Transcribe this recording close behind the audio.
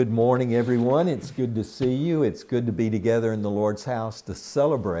Good morning, everyone. It's good to see you. It's good to be together in the Lord's house to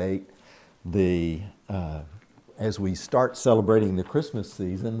celebrate as we start celebrating the Christmas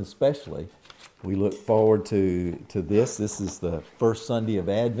season, especially. We look forward to this. This is the first Sunday of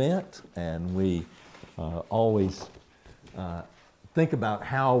Advent, and we always think about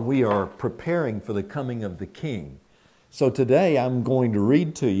how we are preparing for the coming of the King. So today I'm going to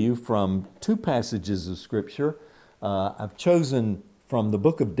read to you from two passages of Scripture. I've chosen from the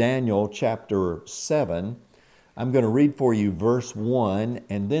book of Daniel, chapter 7. I'm going to read for you verse 1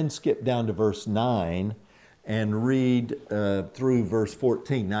 and then skip down to verse 9 and read through verse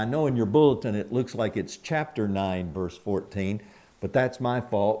 14. Now, I know in your bulletin it looks like it's chapter 9, verse 14, but that's my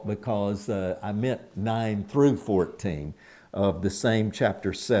fault because I meant 9 through 14 of the same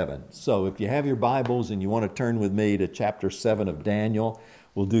chapter 7. So if you have your Bibles and you want to turn with me to chapter 7 of Daniel,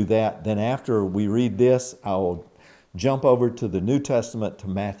 we'll do that. Then after we read this, I'll jump over to the New Testament to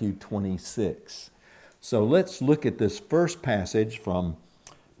Matthew 26. So let's look at this first passage from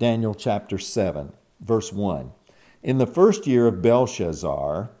Daniel chapter 7, verse 1. In the first year of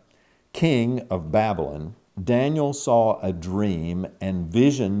Belshazzar, king of Babylon, Daniel saw a dream and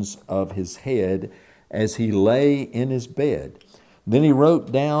visions of his head as he lay in his bed. Then he wrote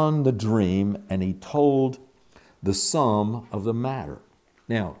down the dream and he told the sum of the matter.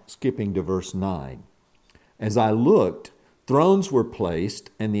 Now, skipping to verse 9. As I looked, thrones were placed,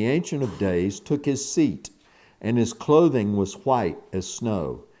 and the Ancient of Days took his seat, and his clothing was white as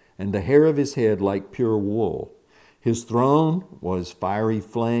snow, and the hair of his head like pure wool. His throne was fiery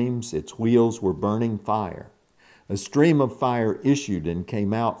flames, its wheels were burning fire. A stream of fire issued and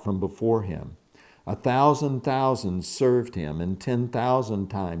came out from before him. 1,000,000 served him, and 10,000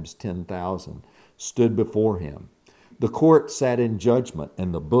 times 10,000 stood before him. The court sat in judgment,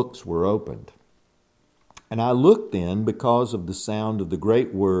 and the books were opened. And I looked then because of the sound of the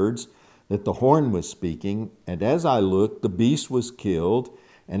great words that the horn was speaking, and as I looked, the beast was killed,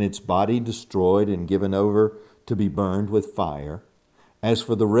 and its body destroyed and given over to be burned with fire. As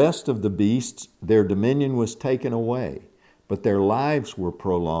for the rest of the beasts, their dominion was taken away, but their lives were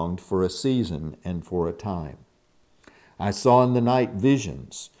prolonged for a season and for a time. I saw in the night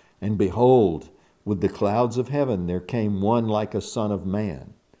visions, and behold, with the clouds of heaven there came one like a son of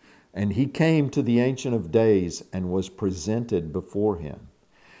man. And he came to the Ancient of Days and was presented before him.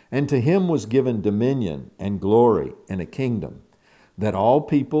 And to him was given dominion and glory and a kingdom, that all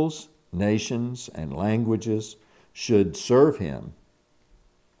peoples, nations, and languages should serve him.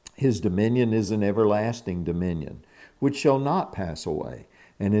 His dominion is an everlasting dominion, which shall not pass away,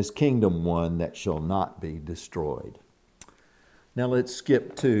 and his kingdom one that shall not be destroyed. Now let's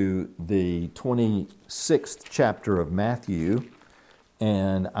skip to the 26th chapter of Matthew.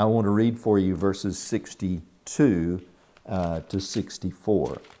 And I want to read for you verses 62 to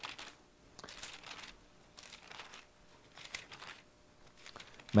 64.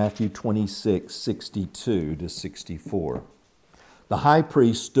 Matthew 26, 62 to 64. The high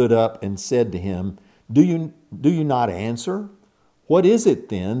priest stood up and said to him, Do you not answer? What is it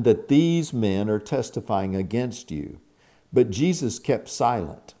then that these men are testifying against you? But Jesus kept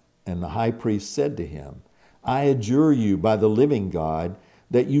silent, and the high priest said to him, I adjure you by the living God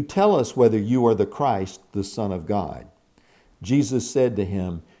that you tell us whether you are the Christ, the Son of God. Jesus said to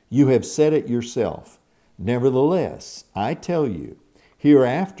him, You have said it yourself. Nevertheless, I tell you,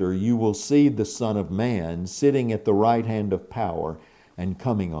 hereafter you will see the Son of Man sitting at the right hand of power and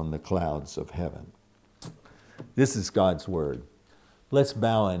coming on the clouds of heaven. This is God's word. Let's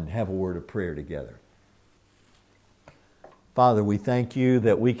bow and have a word of prayer together. Father, we thank you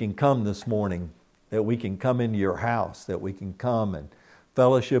that we can come this morning, that we can come into your house, that we can come and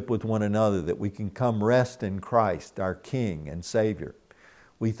fellowship with one another, that we can come rest in Christ, our King and Savior.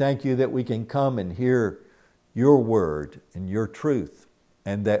 We thank you that we can come and hear your word and your truth,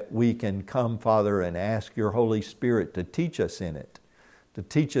 and that we can come, Father, and ask your Holy Spirit to teach us in it, to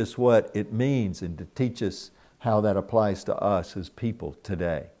teach us what it means and to teach us how that applies to us as people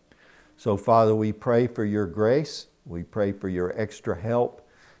today. So, Father, we pray for your grace, we pray for your extra help,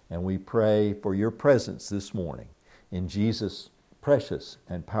 and we pray for your presence this morning. In Jesus' precious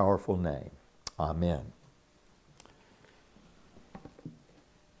and powerful name. Amen.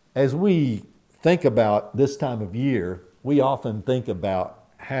 As we think about this time of year, we often think about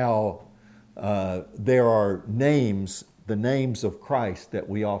how there are names, the names of Christ that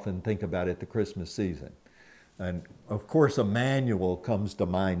we often think about at the Christmas season. And of course, Emmanuel comes to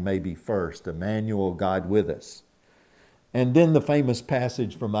mind maybe first. Emmanuel, God with us. And then the famous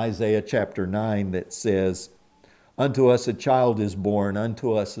passage from Isaiah chapter 9 that says, Unto us a child is born,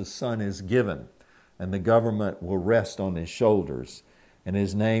 unto us a son is given, and the government will rest on his shoulders. And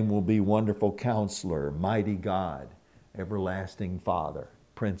his name will be Wonderful Counselor, Mighty God, Everlasting Father,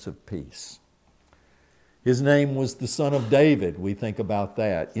 Prince of Peace. His name was the Son of David. We think about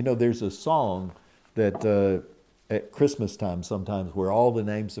that. You know, there's a song that at Christmas time sometimes where all the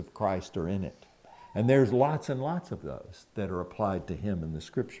names of Christ are in it. And there's lots and lots of those that are applied to him in the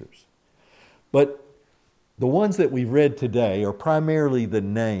Scriptures. But the ones that we've read today are primarily the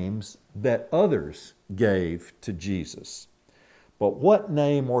names that others gave to Jesus. But what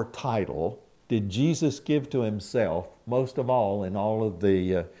name or title did Jesus give to himself most of all in all of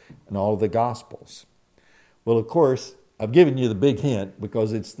the Gospels? Well, of course, I've given you the big hint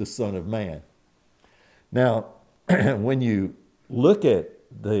because it's the Son of Man. Now, when you look at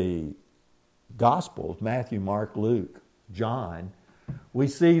the Gospels, Matthew, Mark, Luke, John, we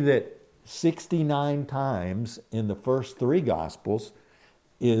see that 69 times in the first three Gospels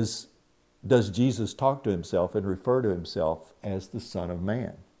does Jesus talk to himself and refer to himself as the Son of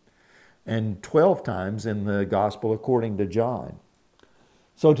Man. And 12 times in the Gospel according to John.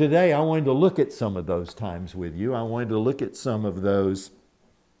 So today I wanted to look at some of those times with you. I wanted to look at some of those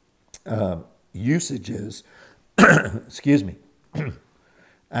usages. Excuse me.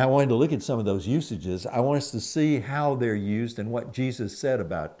 I wanted to look at some of those usages. I want us to see how they're used and what Jesus said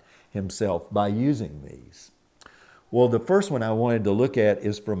about himself by using these. Well, the first one I wanted to look at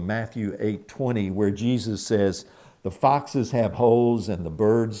is from Matthew 8:20, where Jesus says, "The foxes have holes and the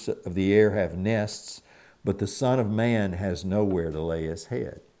birds of the air have nests, but the Son of Man has nowhere to lay his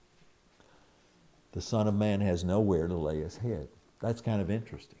head." The Son of Man has nowhere to lay his head. That's kind of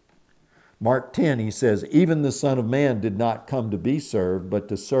interesting. Mark 10, he says, "Even the Son of Man did not come to be served, but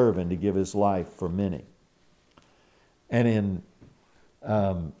to serve and to give his life for many." And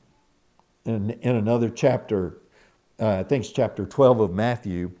in another chapter, I think it's chapter 12 of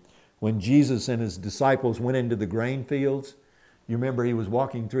Matthew, when Jesus and his disciples went into the grain fields, you remember he was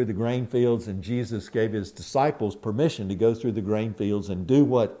walking through the grain fields and Jesus gave his disciples permission to go through the grain fields and do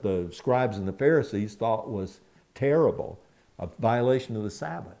what the scribes and the Pharisees thought was terrible, a violation of the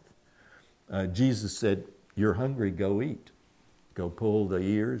Sabbath. Jesus said, "You're hungry, go eat. Go pull the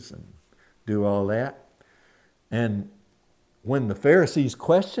ears and do all that." And when the Pharisees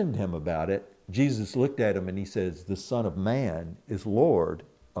questioned him about it, Jesus looked at him and he says, "The Son of Man is Lord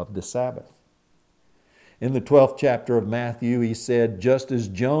of the Sabbath." In the 12th chapter of Matthew, he said, "Just as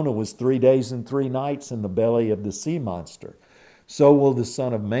Jonah was 3 days and 3 nights in the belly of the sea monster, so will the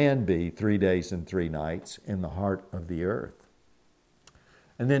Son of Man be 3 days and 3 nights in the heart of the earth."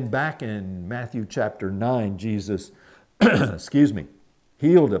 And then back in Matthew chapter 9, Jesus,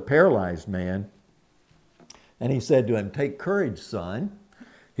 healed a paralyzed man. And he said to him, "Take courage, son."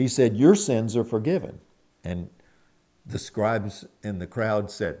 He said, "Your sins are forgiven." And the scribes in the crowd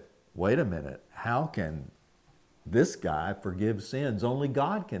said, "Wait a minute, how can this guy forgive sins? Only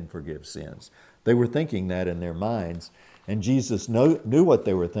God can forgive sins." They were thinking that in their minds. And Jesus knew what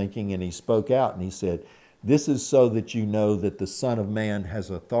they were thinking, and he spoke out and he said, "This is so that you know that the Son of Man has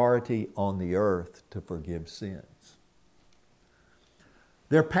authority on the earth to forgive sins."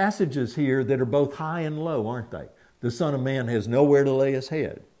 There are passages here that are both high and low, aren't they? The Son of Man has nowhere to lay his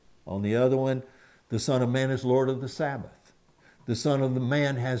head. On the other one, the Son of Man is Lord of the Sabbath. The Son of the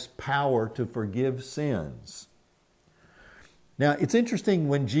Man has power to forgive sins. Now, it's interesting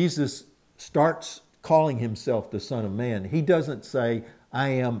when Jesus starts calling himself the Son of Man, he doesn't say, "I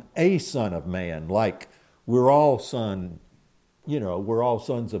am a Son of Man," like we're all sons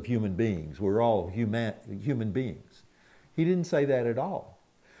of human beings. We're all human beings. He didn't say that at all.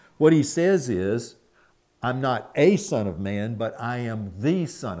 What he says is, "I'm not a Son of Man, but I am the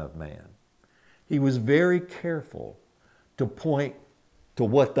Son of Man." He was very careful to point to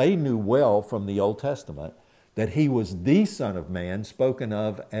what they knew well from the Old Testament, that he was the Son of Man, spoken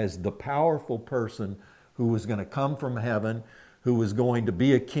of as the powerful person who was going to come from heaven, who was going to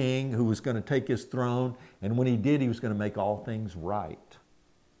be a king, who was going to take his throne, and when he did, he was going to make all things right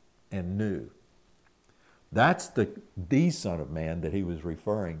and new. That's the Son of Man that he was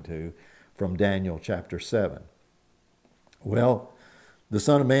referring to from Daniel chapter 7. Well, the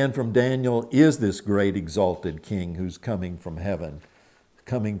Son of Man from Daniel is this great exalted king who's coming from heaven,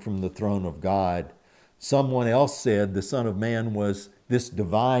 coming from the throne of God. Someone else said the Son of Man was this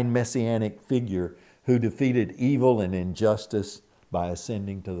divine messianic figure who defeated evil and injustice by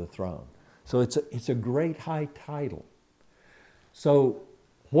ascending to the throne. So it's a great high title. So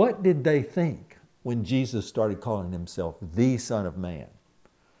what did they think when Jesus started calling himself the Son of Man?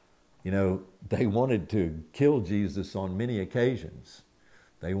 You know, they wanted to kill Jesus on many occasions.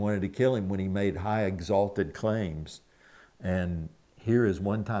 They wanted to kill him when he made high exalted claims. And here is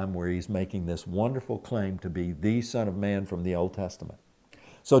one time where he's making this wonderful claim to be the Son of Man from the Old Testament.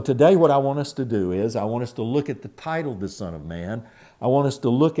 So today what I want us to do is I want us to look at the title, the Son of Man. I want us to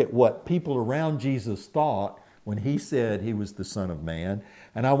look at what people around Jesus thought when he said he was the Son of Man.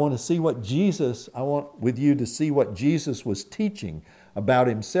 And I want with you to see what Jesus was teaching about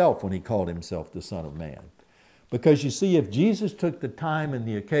himself when he called himself the Son of Man. Because you see, if Jesus took the time and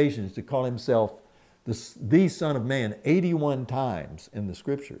the occasions to call himself the Son of Man 81 times in the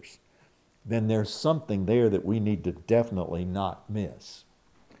Scriptures, then there's something there that we need to definitely not miss.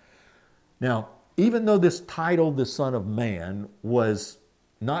 Now, even though this title, the Son of Man, was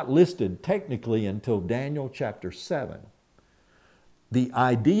not listed technically until Daniel chapter 7, the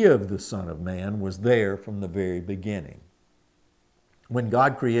idea of the Son of Man was there from the very beginning. When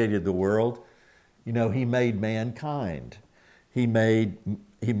God created the world, he made mankind. He made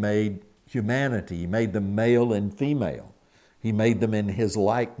humanity. He made them male and female. He made them in his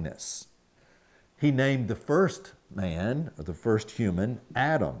likeness. He named the first man, or the first human,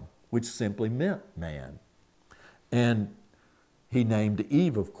 Adam, which simply meant man. And he named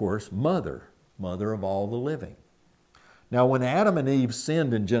Eve, of course, mother of all the living. Now, when Adam and Eve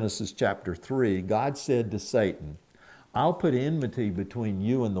sinned in Genesis chapter 3, God said to Satan, I'll put enmity between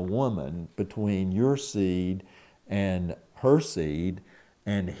you and the woman, between your seed and her seed,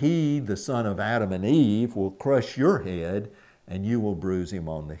 and he, the son of Adam and Eve, will crush your head, and you will bruise him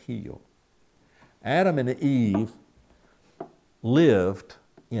on the heel. Adam and Eve lived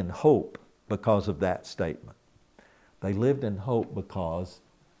in hope because of that statement. They lived in hope because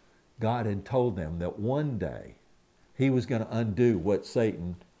God had told them that one day he was going to undo what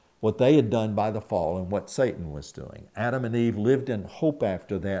they had done by the fall and what Satan was doing. Adam and Eve lived in hope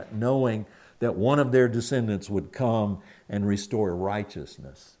after that, knowing that one of their descendants would come and restore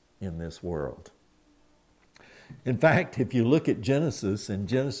righteousness in this world. In fact, if you look at Genesis, in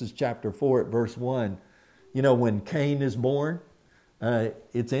Genesis chapter 4 at verse 1, when Cain is born,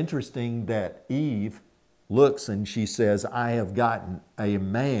 it's interesting that Eve looks and she says, I have gotten a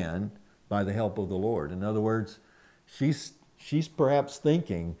man by the help of the Lord. In other words, she's perhaps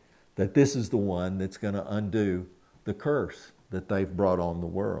thinking that this is the one that's going to undo the curse that they've brought on the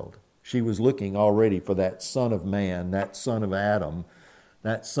world. She was looking already for that Son of Man, that Son of Adam,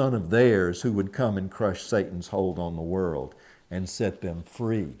 that son of theirs who would come and crush Satan's hold on the world and set them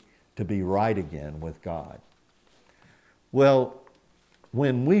free to be right again with God. Well,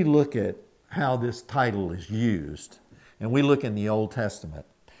 when we look at how this title is used, and we look in the Old Testament,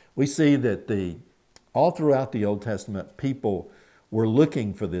 we see that all throughout the Old Testament, people were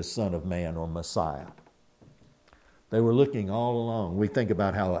looking for this Son of Man or Messiah. They were looking all along. We think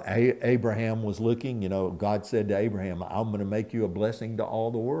about how Abraham was looking. God said to Abraham, I'm going to make you a blessing to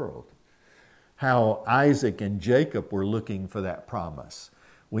all the world. How Isaac and Jacob were looking for that promise.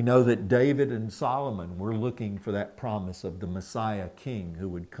 We know that David and Solomon were looking for that promise of the Messiah King who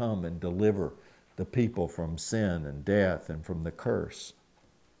would come and deliver the people from sin and death and from the curse.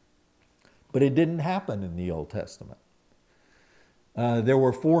 But it didn't happen in the Old Testament. There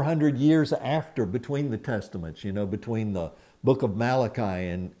were 400 years between the Testaments, between the book of Malachi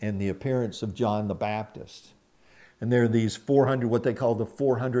and the appearance of John the Baptist. And there are these 400, what they call the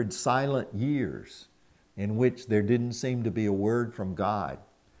 400 silent years, in which there didn't seem to be a word from God.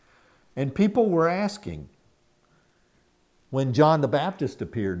 And people were asking, when John the Baptist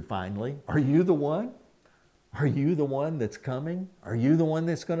appeared finally, are you the one? Are you the one that's coming? Are you the one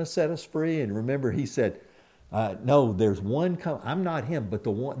that's going to set us free? And remember, he said, no, there's one coming. I'm not him, but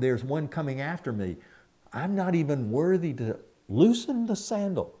there's one coming after me. I'm not even worthy to loosen the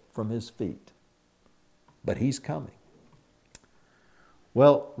sandal from his feet, but he's coming.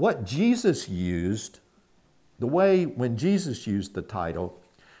 Well, what Jesus used, when Jesus used the title,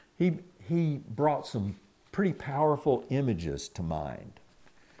 he brought some pretty powerful images to mind.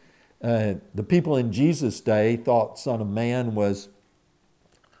 The people in Jesus' day thought Son of Man was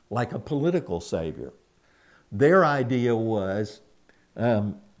like a political savior. Their idea was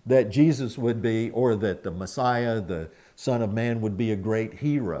that Jesus would be, or that the Messiah, the Son of Man, would be a great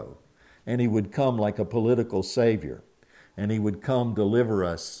hero. And he would come like a political savior. And he would come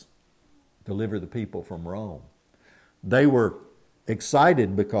deliver the people from Rome. They were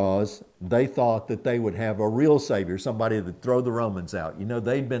excited because they thought that they would have a real savior, somebody that would throw the Romans out.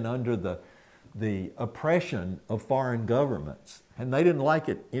 They'd been under the oppression of foreign governments, and they didn't like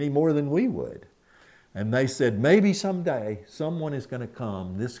it any more than we would. And they said, maybe someday someone is going to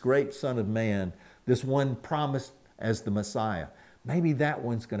come, this great Son of Man, this one promised as the Messiah. Maybe that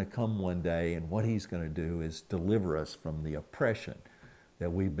one's going to come one day, and what he's going to do is deliver us from the oppression that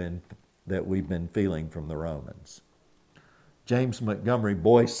we've been feeling from the Romans. James Montgomery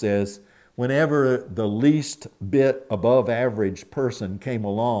Boyce says, whenever the least bit above average person came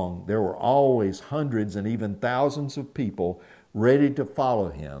along, there were always hundreds and even thousands of people ready to follow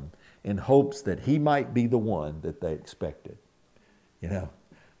him in hopes that he might be the one that they expected. You know,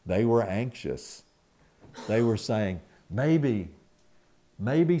 they were anxious. They were saying, maybe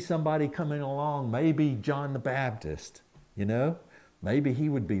somebody coming along, maybe John the Baptist, you know, maybe he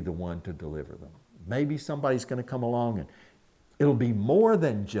would be the one to deliver them. Maybe somebody's going to come along and it'll be more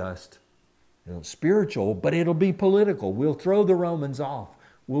than just spiritual, but it'll be political. We'll throw the Romans off.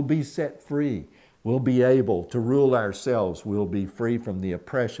 We'll be set free. We'll be able to rule ourselves. We'll be free from the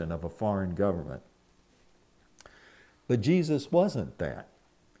oppression of a foreign government. But Jesus wasn't that.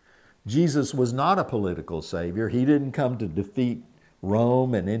 Jesus was not a political savior. He didn't come to defeat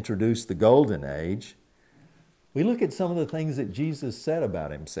Rome and introduce the Golden Age. We look at some of the things that Jesus said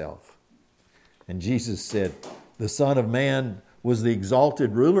about himself. And Jesus said, the Son of Man was the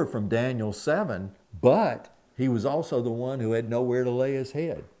exalted ruler from Daniel 7, but he was also the one who had nowhere to lay his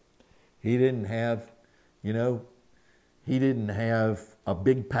head. He didn't have, he didn't have a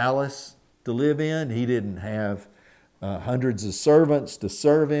big palace to live in. He didn't have hundreds of servants to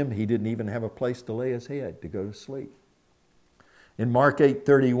serve him. He didn't even have a place to lay his head, to go to sleep. In Mark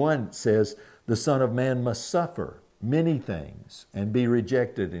 8:31 it says, the Son of Man must suffer many things and be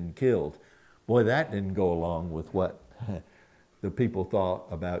rejected and killed. Boy, that didn't go along with what the people thought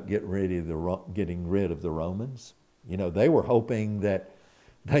about getting rid of the Romans. They were hoping that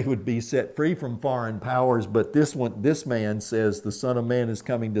they would be set free from foreign powers, but this man says the Son of Man is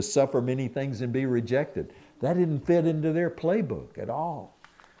coming to suffer many things and be rejected. That didn't fit into their playbook at all.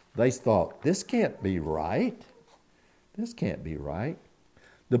 They thought, this can't be right. This can't be right.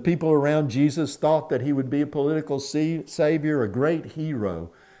 The people around Jesus thought that he would be a political savior, a great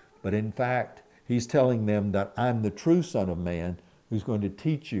hero, but in fact, he's telling them that I'm the true Son of Man who's going to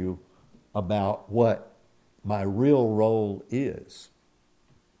teach you about what my real role is.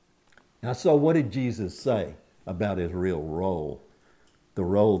 Now, so what did Jesus say about his real role, the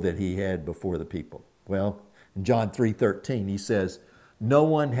role that he had before the people? Well, in John 3:13, he says, no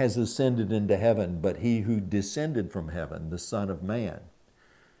one has ascended into heaven but he who descended from heaven, the Son of Man.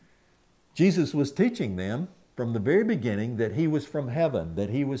 Jesus was teaching them from the very beginning that he was from heaven, that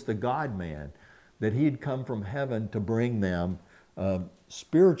he was the God-man, that he had come from heaven to bring them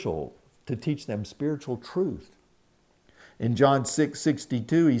to teach them spiritual truth. In John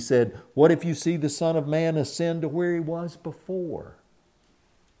 6:62, he said, what if you see the Son of Man ascend to where he was before?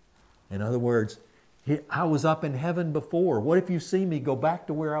 In other words, I was up in heaven before. What if you see me go back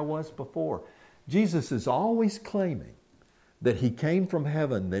to where I was before? Jesus is always claiming that he came from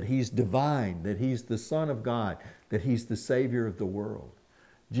heaven, that he's divine, that he's the Son of God, that he's the Savior of the world.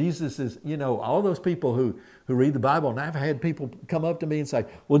 Jesus is, all those people who read the Bible, and I've had people come up to me and say,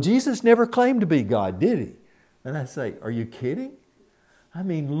 well, Jesus never claimed to be God, did he? And I say, are you kidding? I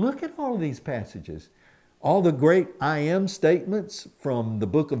mean, look at all of these passages. All the great I am statements from the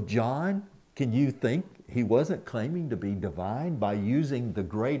book of John. Can you think he wasn't claiming to be divine by using the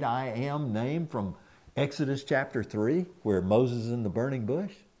great I am name from Exodus chapter 3, where Moses is in the burning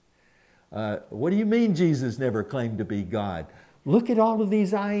bush? What do you mean Jesus never claimed to be God? Look at all of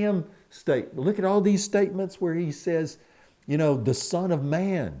these I am statements. Look at all these statements where he says, the Son of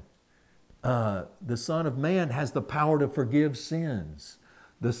Man. The Son of Man has the power to forgive sins.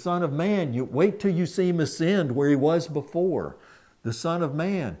 The Son of Man, you wait till you see him ascend where he was before. The Son of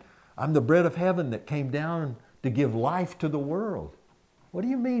Man, I'm the bread of heaven that came down to give life to the world. What do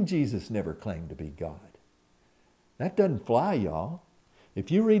you mean Jesus never claimed to be God? That doesn't fly, y'all. If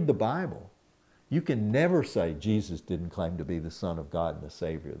you read the Bible, you can never say Jesus didn't claim to be the Son of God and the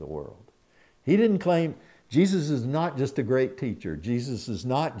Savior of the world. He didn't claim, Jesus is not just a great teacher. Jesus is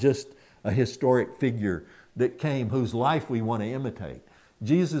not just a historic figure that came, whose life we want to imitate.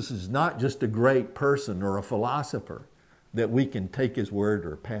 Jesus is not just a great person or a philosopher that we can take his word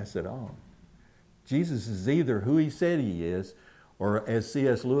or pass it on. Jesus is either who he said he is, or as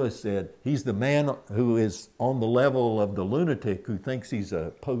C.S. Lewis said, he's the man who is on the level of the lunatic who thinks he's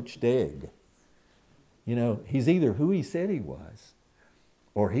a poached egg. He's either who he said he was,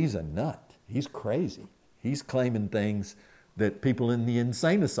 or he's a nut. He's crazy. He's claiming things that people in the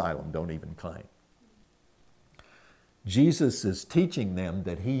insane asylum don't even claim. Jesus is teaching them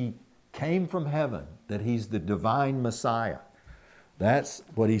that he came from heaven, that he's the divine Messiah. That's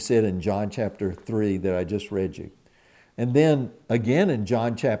what he said in John chapter 3 that I just read you. And then again in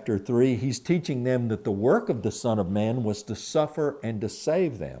John chapter 3, he's teaching them that the work of the Son of Man was to suffer and to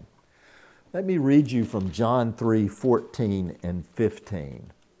save them. Let me read you from John 3:14 and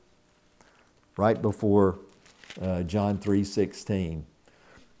 15, right before John 3:16.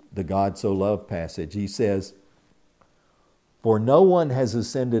 the God so loved passage. He says, "For no one has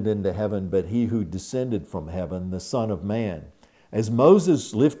ascended into heaven but he who descended from heaven, the Son of Man. As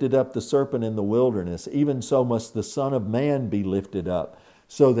Moses lifted up the serpent in the wilderness, even so must the Son of Man be lifted up,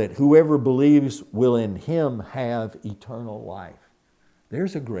 so that whoever believes will in him have eternal life."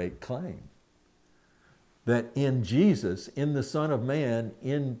 There's a great claim. That in Jesus, in the Son of Man,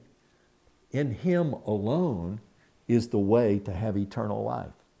 in him alone is the way to have eternal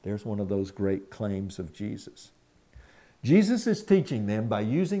life. There's one of those great claims of Jesus. Jesus is teaching them by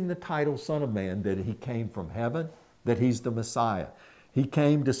using the title Son of Man that he came from heaven, that he's the Messiah. He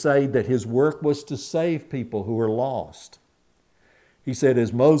came to say that his work was to save people who are lost. He said,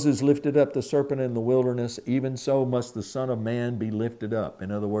 as Moses lifted up the serpent in the wilderness, even so must the Son of Man be lifted up.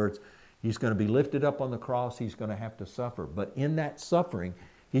 In other words, he's going to be lifted up on the cross. He's going to have to suffer. But in that suffering,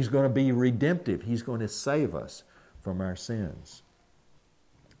 he's going to be redemptive. He's going to save us from our sins.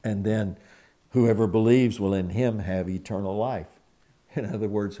 And then whoever believes will in him have eternal life. In other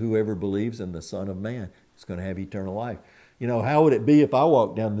words, whoever believes in the Son of Man is going to have eternal life. You know, how would it be if I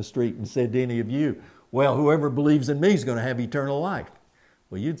walked down the street and said to any of you, well, whoever believes in me is going to have eternal life?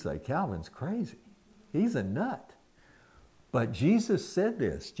 Well, you'd say, Calvin's crazy. He's a nut. But Jesus said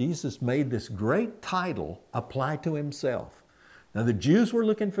this. Jesus made this great title apply to himself. Now, the Jews were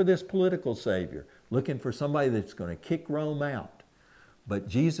looking for this political savior, looking for somebody that's going to kick Rome out. But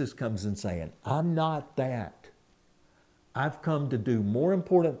Jesus comes in saying, I'm not that. I've come to do more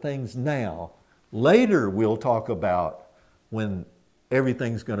important things now. Later, we'll talk about when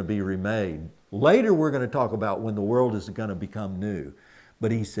everything's going to be remade. Later, we're going to talk about when the world is going to become new.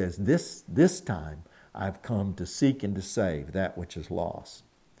 But he says, this time, I've come to seek and to save that which is lost.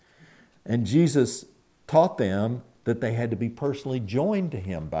 And Jesus taught them that they had to be personally joined to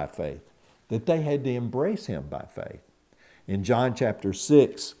him by faith, that they had to embrace him by faith. In John chapter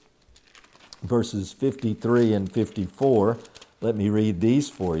 6, verses 53 and 54, let me read these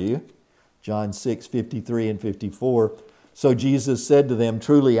for you. John 6, 53 and 54. So Jesus said to them,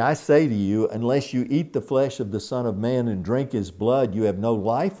 truly I say to you, unless you eat the flesh of the Son of Man and drink his blood, you have no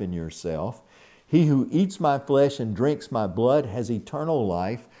life in yourself. He who eats my flesh and drinks my blood has eternal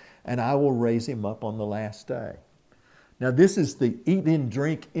life, and I will raise him up on the last day. Now this is the eat and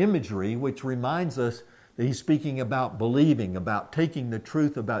drink imagery, which reminds us that he's speaking about believing, about taking the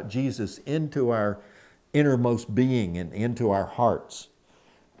truth about Jesus into our innermost being and into our hearts.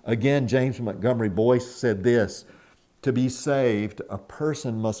 Again, James Montgomery Boyce said this, to be saved, a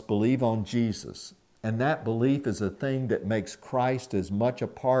person must believe on Jesus, and that belief is a thing that makes Christ as much a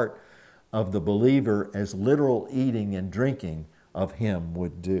part of the believer as literal eating and drinking of him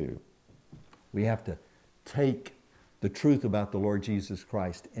would do. We have to take the truth about the Lord Jesus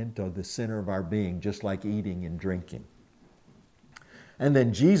Christ into the center of our being, just like eating and drinking. And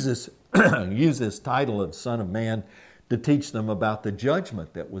then Jesus used this title of Son of Man to teach them about the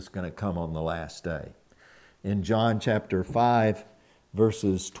judgment that was going to come on the last day. In John chapter 5,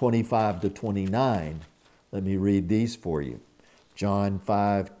 verses 25 to 29, let me read these for you. John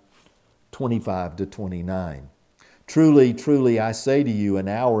 5, 25 to 29. Truly, truly, I say to you, an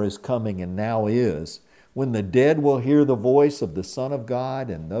hour is coming and now is, when the dead will hear the voice of the Son of God,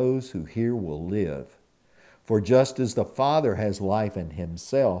 and those who hear will live. For just as the Father has life in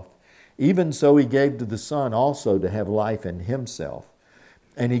himself, even so he gave to the Son also to have life in himself.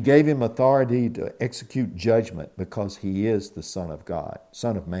 And he gave him authority to execute judgment, because he is the Son of God,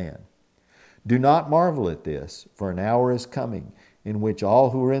 Son of Man. Do not marvel at this, for an hour is coming in which all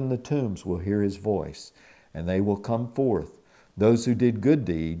who are in the tombs will hear his voice, and they will come forth, those who did good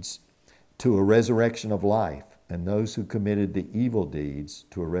deeds to a resurrection of life, and those who committed the evil deeds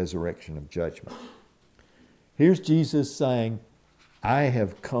to a resurrection of judgment. Here's Jesus saying, I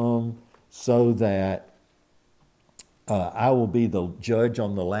have come so that I will be the judge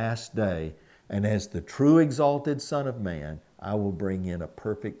on the last day, and as the true exalted Son of Man, I will bring in a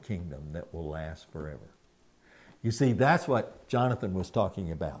perfect kingdom that will last forever. You see, that's what Jonathan was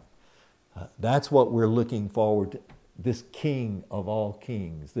talking about. That's what we're looking forward to. This King of all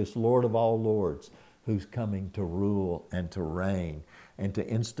kings, this Lord of all lords, who's coming to rule and to reign and to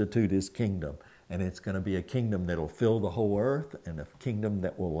institute his kingdom. And it's going to be a kingdom that will fill the whole earth, and a kingdom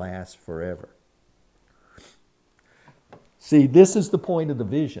that will last forever. See, this is the point of the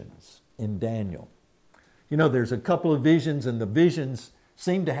visions in Daniel. You know, there's a couple of visions, and the visions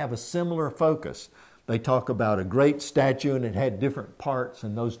seem to have a similar focus. They talk about a great statue, and it had different parts,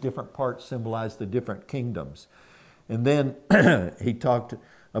 and those different parts symbolize the different kingdoms. And then he talked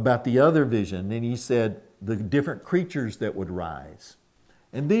about the other vision, and he said the different creatures that would rise.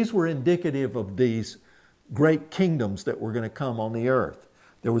 And these were indicative of these great kingdoms that were going to come on the earth.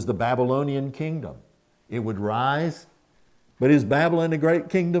 There was the Babylonian kingdom. It would rise. But is Babylon a great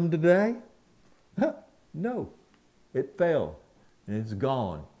kingdom today? No. It fell and it's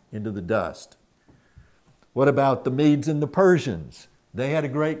gone into the dust. What about the Medes and the Persians? They had a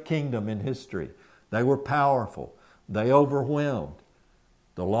great kingdom in history. They were powerful. They overwhelmed.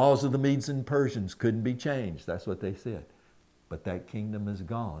 The laws of the Medes and Persians couldn't be changed. That's what they said. But that kingdom is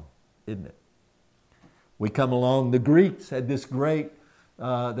gone, isn't it? We come along, the Greeks had this great,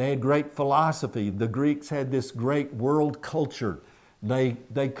 they had great philosophy. The Greeks had this great world culture. They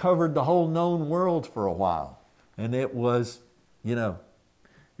covered the whole known world for a while. And it was,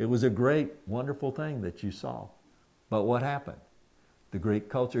 it was a great, wonderful thing that you saw. But what happened? The Greek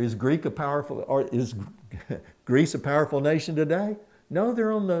culture, is Greece a powerful nation today? No,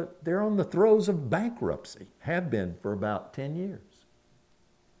 they're on the throes of bankruptcy, have been for about 10 years.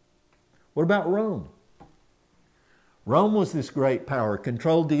 What about Rome? Rome was this great power,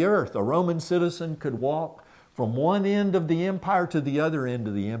 controlled the earth. A Roman citizen could walk from one end of the empire to the other end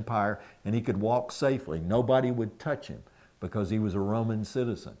of the empire, and he could walk safely. Nobody would touch him because he was a Roman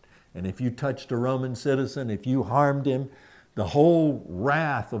citizen. And if you touched a Roman citizen, if you harmed him, the whole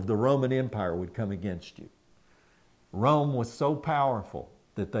wrath of the Roman Empire would come against you. Rome was so powerful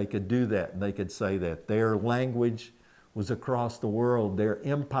that they could do that, and they could say that. Their language was across the world. Their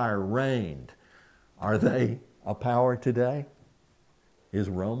empire reigned. Are they a power today? Is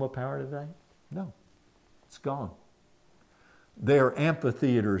Rome a power today? No. It's gone. Their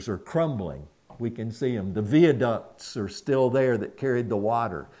amphitheaters are crumbling. We can see them. The viaducts are still there that carried the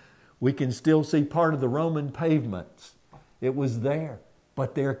water. We can still see part of the Roman pavements. It was there.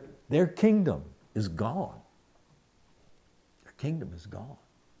 But their kingdom is gone. Their kingdom is gone.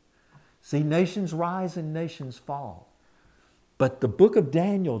 See, nations rise and nations fall. But the book of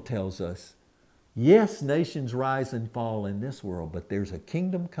Daniel tells us, yes, nations rise and fall in this world, but there's a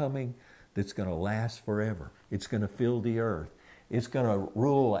kingdom coming that's going to last forever. It's going to fill the earth. It's going to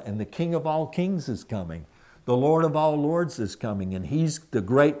rule, and the King of all kings is coming. The Lord of all lords is coming, and He's the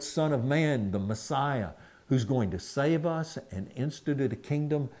great Son of Man, the Messiah, who's going to save us and institute a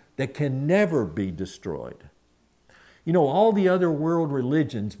kingdom that can never be destroyed. All the other world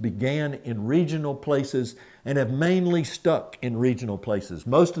religions began in regional places and have mainly stuck in regional places.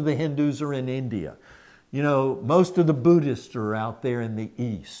 Most of the Hindus are in India. Most of the Buddhists are out there in the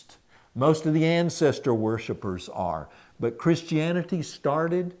East. Most of the ancestor worshipers are. But Christianity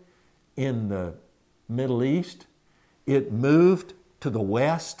started in the Middle East. It moved to the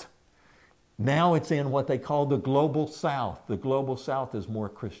West. Now it's in what they call the Global South. The Global South is more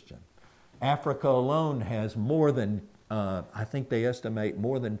Christian. Africa alone has more than, I think they estimate,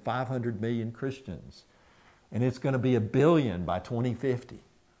 more than 500 million Christians. And it's going to be 1 billion by 2050.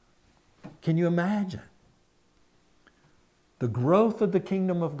 Can you imagine? The growth of the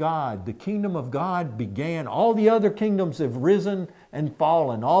kingdom of God. The kingdom of God began. All the other kingdoms have risen and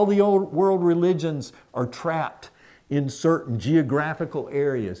fallen. All the old world religions are trapped in certain geographical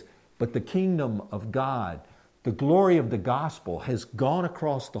areas. But the kingdom of God, the glory of the gospel, has gone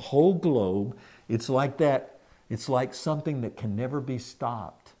across the whole globe. It's like that. It's like something that can never be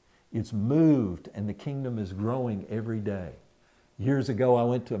stopped. It's moved, and the kingdom is growing every day. Years ago, I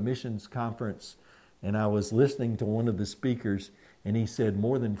went to a missions conference, and I was listening to one of the speakers, and he said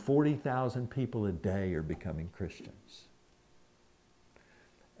more than 40,000 people a day are becoming Christians.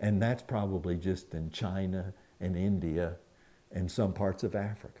 And that's probably just in China and India and some parts of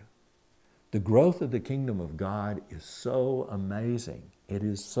Africa. The growth of the kingdom of God is so amazing. It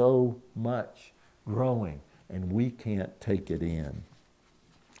is so much growing, and we can't take it in.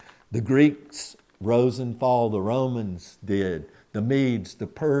 The Greeks rose and fall. The Romans did. The Medes, the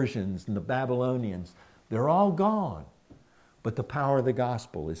Persians, and the Babylonians. They're all gone. But the power of the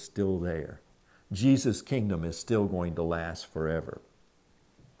gospel is still there. Jesus' kingdom is still going to last forever.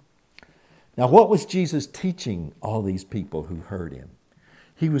 Now, what was Jesus teaching all these people who heard Him?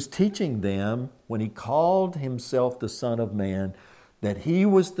 He was teaching them, when He called Himself the Son of Man, that He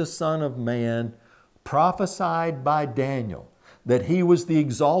was the Son of Man prophesied by Daniel, that He was the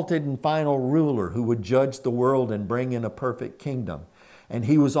exalted and final ruler who would judge the world and bring in a perfect kingdom. And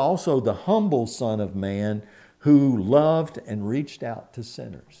He was also the humble Son of Man who loved and reached out to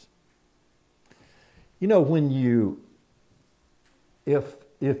sinners.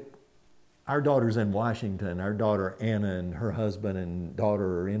 If our daughter's in Washington, our daughter Anna and her husband and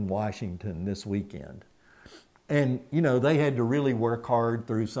daughter are in Washington this weekend, and they had to really work hard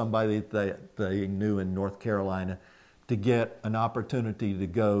through somebody that they knew in North Carolina to get an opportunity to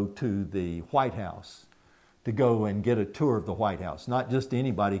go to the White House, to go and get a tour of the White House. Not just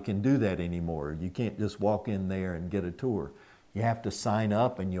anybody can do that anymore. You can't just walk in there and get a tour. You have to sign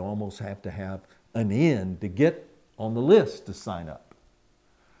up, and you almost have to have an N to get on the list to sign up.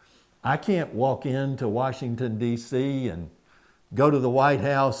 I can't walk into Washington, D.C. and go to the White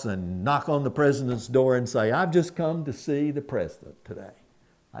House and knock on the president's door and say, I've just come to see the president today.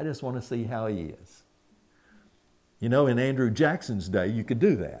 I just want to see how he is. You know, in Andrew Jackson's day, you could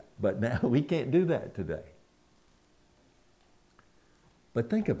do that, but now we can't do that today. But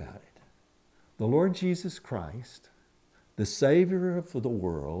think about it. The Lord Jesus Christ, the Savior of the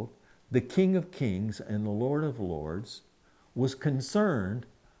world, the King of Kings and the Lord of Lords, was concerned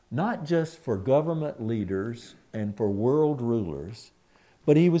not just for government leaders and for world rulers,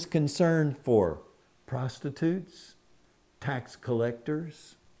 but he was concerned for prostitutes, tax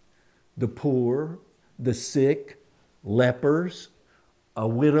collectors, the poor, the sick, lepers, a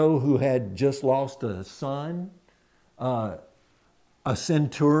widow who had just lost a son, a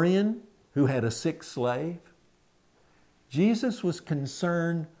centurion who had a sick slave. Jesus was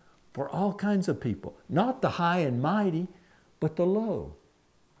concerned for all kinds of people, not the high and mighty, but the low,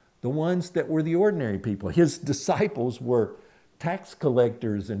 the ones that were the ordinary people. His disciples were tax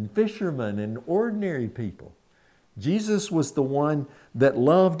collectors and fishermen and ordinary people. Jesus was the one that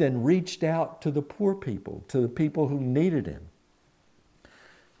loved and reached out to the poor people, to the people who needed him.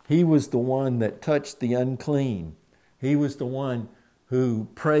 He was the one that touched the unclean. He was the one who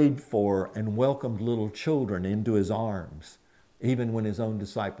prayed for and welcomed little children into his arms, even when his own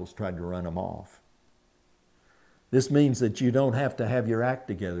disciples tried to run him off. This means that you don't have to have your act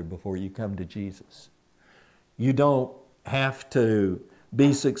together before you come to Jesus. You don't have to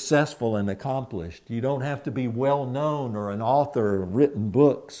be successful and accomplished. You don't have to be well known or an author of written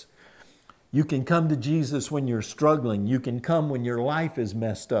books. You can come to Jesus when you're struggling. You can come when your life is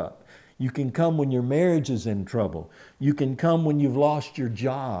messed up. You can come when your marriage is in trouble. You can come when you've lost your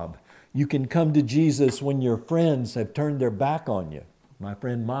job. You can come to Jesus when your friends have turned their back on you. My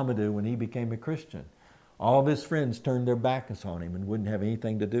friend Mamadou, when he became a Christian, all of his friends turned their backs on him and wouldn't have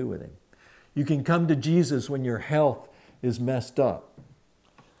anything to do with him. You can come to Jesus when your health is messed up.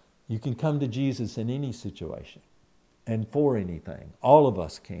 You can come to Jesus in any situation and for anything. All of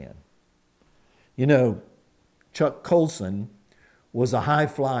us can. You know, Chuck Colson was a high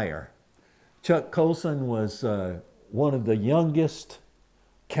flyer. Chuck Colson was one of the youngest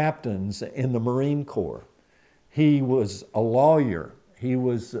captains in the Marine Corps. He was a lawyer. He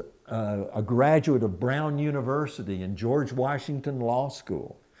was a graduate of Brown University and George Washington Law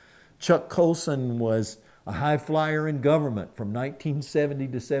School. Chuck Colson was a high flyer in government from 1970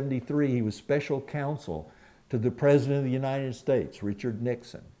 to 73. He was special counsel to the President of the United States, Richard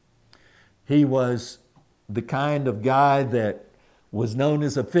Nixon. He was the kind of guy that was known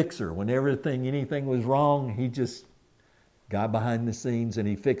as a fixer. Whenever anything was wrong, he just got behind the scenes and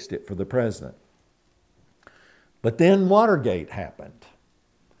he fixed it for the president. But then Watergate happened.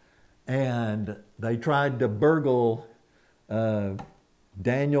 And they tried to burgle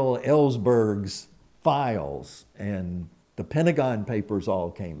Daniel Ellsberg's files, and the Pentagon Papers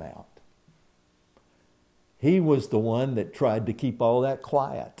all came out. He was the one that tried to keep all that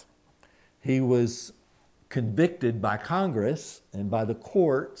quiet. He was convicted by Congress and by the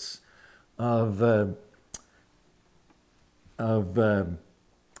courts of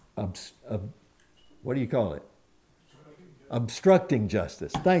what do you call it? Obstructing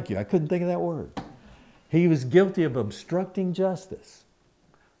justice. Thank you. I couldn't think of that word. He was guilty of obstructing justice.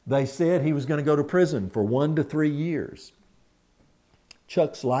 They said he was going to go to prison for 1 to 3 years.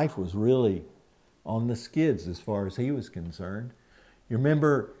 Chuck's life was really on the skids as far as he was concerned. You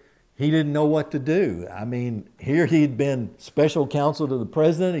remember, he didn't know what to do. I mean, here he'd been special counsel to the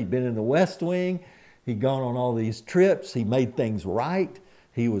president. He'd been in the West Wing. He'd gone on all these trips. He made things right.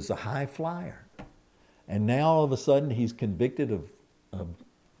 He was a high flyer. And now all of a sudden he's convicted of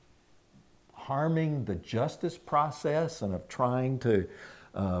harming the justice process and of trying to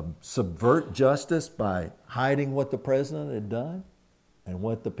subvert justice by hiding what the president had done and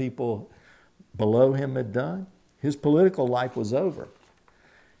what the people below him had done. His political life was over.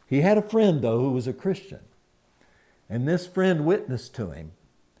 He had a friend, though, who was a Christian. And this friend witnessed to him.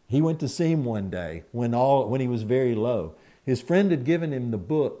 He went to see him one day when he was very low. His friend had given him the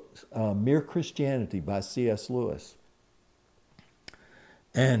book, Mere Christianity by C.S. Lewis,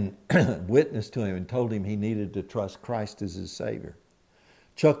 and witnessed to him and told him he needed to trust Christ as his Savior.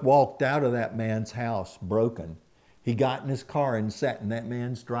 Chuck walked out of that man's house broken. He got in his car and sat in that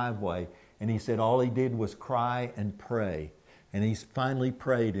man's driveway, and he said all he did was cry and pray. And he finally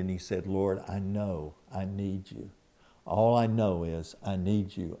prayed and he said, Lord, I know I need you. All I know is I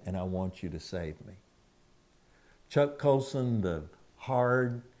need you and I want you to save me. Chuck Colson, the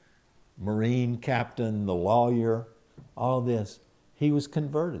hard Marine captain, the lawyer, all this, he was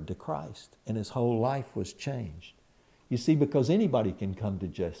converted to Christ and his whole life was changed. You see, because anybody can come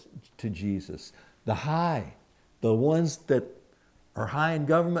to Jesus. The ones that are high in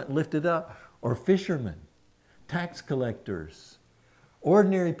government and lifted up, or fishermen, tax collectors,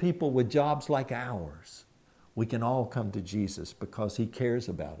 ordinary people with jobs like ours. We can all come to Jesus because he cares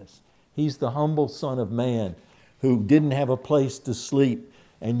about us. He's the humble Son of Man who didn't have a place to sleep,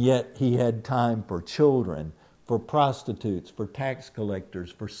 and yet he had time for children, for prostitutes, for tax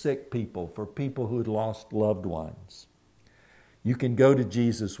collectors, for sick people, for people who had lost loved ones. You can go to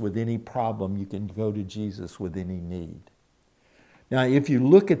Jesus with any problem. You can go to Jesus with any need. Now, if you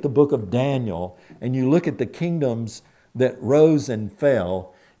look at the book of Daniel and you look at the kingdoms that rose and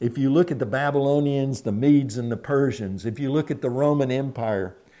fell, if you look at the Babylonians, the Medes, and the Persians, if you look at the Roman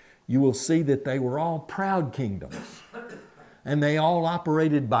Empire, you will see that they were all proud kingdoms. And they all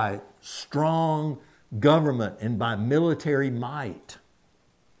operated by strong government and by military might.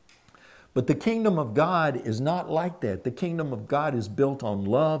 But the kingdom of God is not like that. The kingdom of God is built on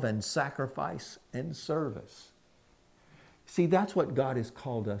love and sacrifice and service. See, that's what God has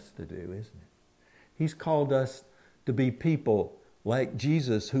called us to do, isn't it? He's called us to be people like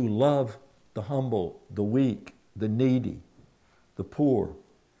Jesus who love the humble, the weak, the needy, the poor.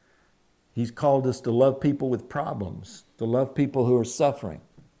 He's called us to love people with problems, to love people who are suffering.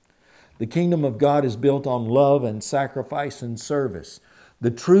 The kingdom of God is built on love and sacrifice and service.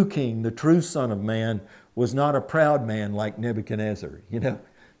 The true king, the true Son of Man, was not a proud man like Nebuchadnezzar.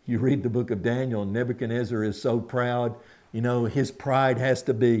 You read the book of Daniel, Nebuchadnezzar is so proud, his pride has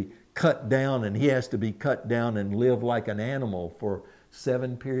to be cut down, and he has to be cut down and live like an animal for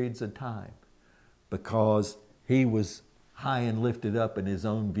 7 periods of time because he was high and lifted up in his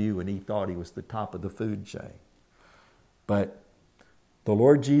own view and he thought he was the top of the food chain. But the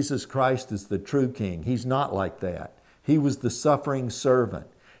Lord Jesus Christ is the true king. He's not like that. He was the suffering servant.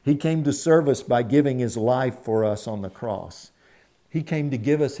 He came to serve us by giving his life for us on the cross. He came to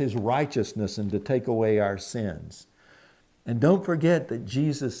give us his righteousness and to take away our sins. And don't forget that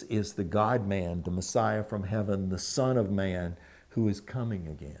Jesus is the God-man, the Messiah from heaven, the Son of Man who is coming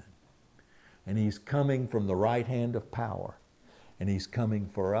again. And he's coming from the right hand of power. And he's coming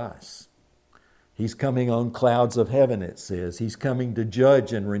for us. He's coming on clouds of heaven, it says. He's coming to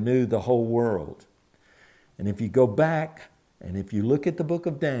judge and renew the whole world. And if you go back and if you look at the book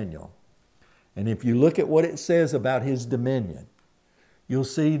of Daniel, and if you look at what it says about his dominion, you'll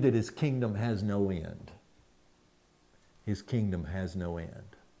see that his kingdom has no end. His kingdom has no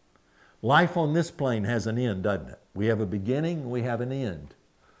end. Life on this plane has an end, doesn't it? We have a beginning, we have an end.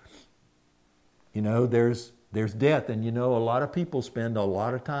 There's death, and a lot of people spend a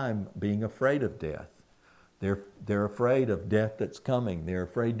lot of time being afraid of death. They're afraid of death that's coming. They're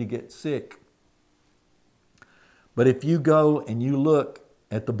afraid to get sick. But if you go and you look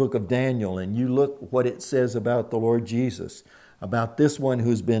at the book of Daniel and you look what it says about the Lord Jesus, about this one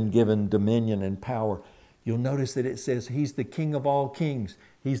who's been given dominion and power, you'll notice that it says he's the King of all kings.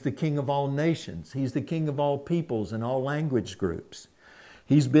 He's the King of all nations. He's the King of all peoples and all language groups.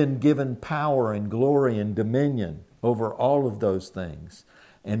 He's been given power and glory and dominion over all of those things.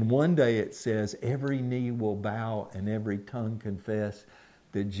 And one day it says every knee will bow and every tongue confess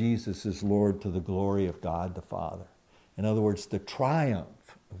that Jesus is Lord to the glory of God the Father. In other words, the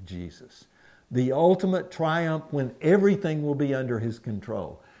triumph of Jesus. The ultimate triumph when everything will be under his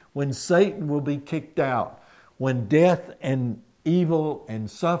control. When Satan will be kicked out. When death and evil and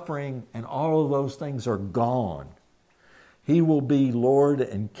suffering and all of those things are gone. He will be Lord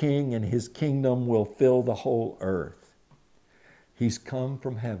and King, and his kingdom will fill the whole earth. He's come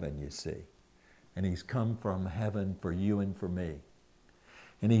from heaven, you see. And he's come from heaven for you and for me.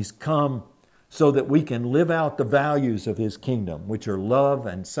 And he's come so that we can live out the values of his kingdom, which are love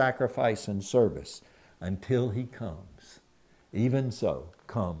and sacrifice and service, until he comes. Even so,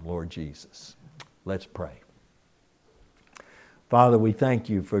 come, Lord Jesus. Let's pray. Father, we thank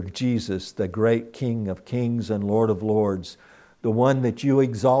you for Jesus, the great King of kings and Lord of lords, the one that you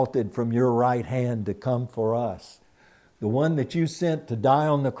exalted from your right hand to come for us, the one that you sent to die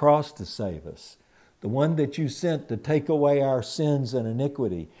on the cross to save us, the one that you sent to take away our sins and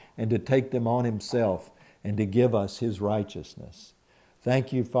iniquity and to take them on himself and to give us his righteousness.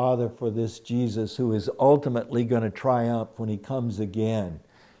 Thank you, Father, for this Jesus who is ultimately going to triumph when he comes again.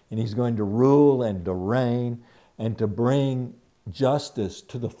 And he's going to rule and to reign and to bring justice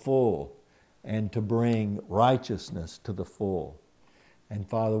to the full and to bring righteousness to the full. And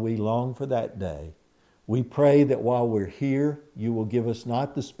Father, we long for that day. We pray that while we're here, you will give us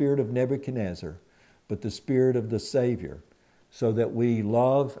not the spirit of Nebuchadnezzar, but the spirit of the Savior, so that we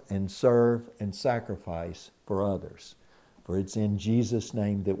love and serve and sacrifice for others. For it's in Jesus'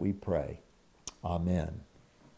 name that we pray. Amen.